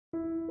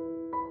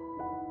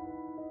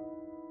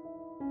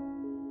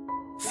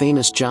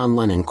famous John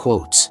Lennon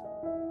quotes.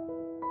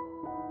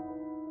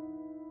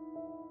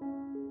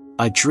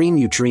 A dream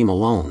you dream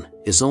alone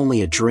is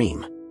only a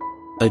dream.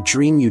 A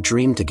dream you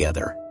dream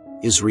together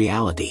is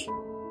reality.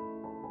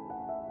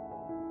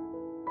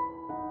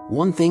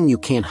 One thing you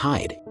can't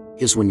hide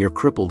is when you're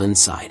crippled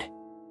inside.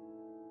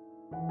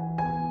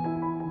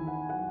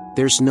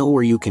 There's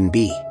nowhere you can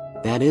be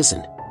that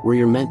isn't where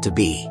you're meant to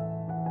be.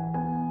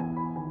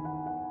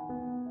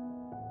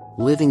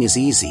 Living is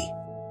easy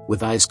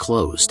with eyes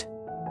closed.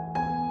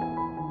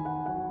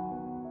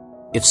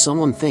 If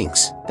someone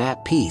thinks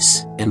that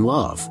peace and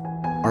love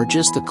are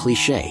just a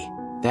cliche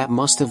that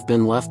must have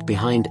been left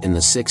behind in the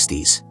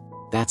 60s,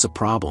 that's a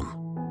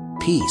problem.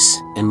 Peace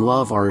and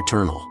love are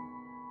eternal.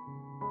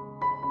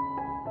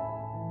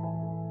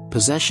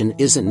 Possession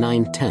isn't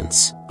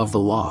 9/10 of the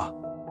law.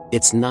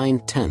 It's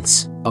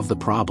 9/10 of the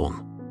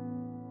problem.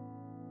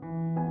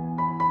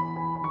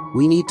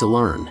 We need to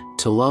learn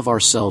to love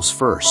ourselves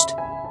first,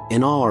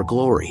 in all our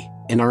glory,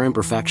 in our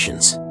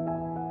imperfections.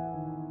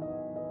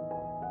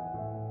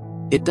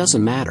 It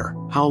doesn't matter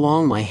how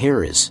long my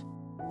hair is,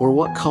 or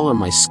what color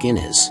my skin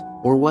is,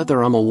 or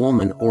whether I'm a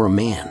woman or a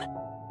man.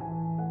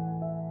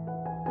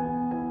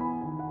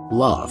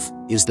 Love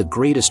is the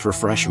greatest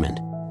refreshment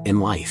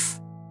in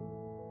life.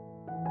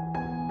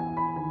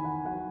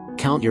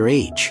 Count your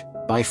age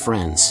by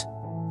friends,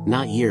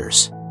 not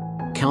years.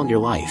 Count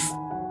your life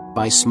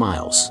by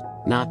smiles,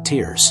 not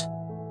tears.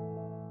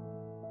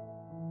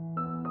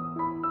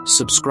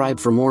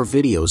 Subscribe for more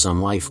videos on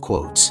life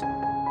quotes.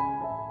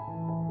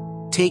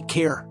 Take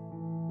care.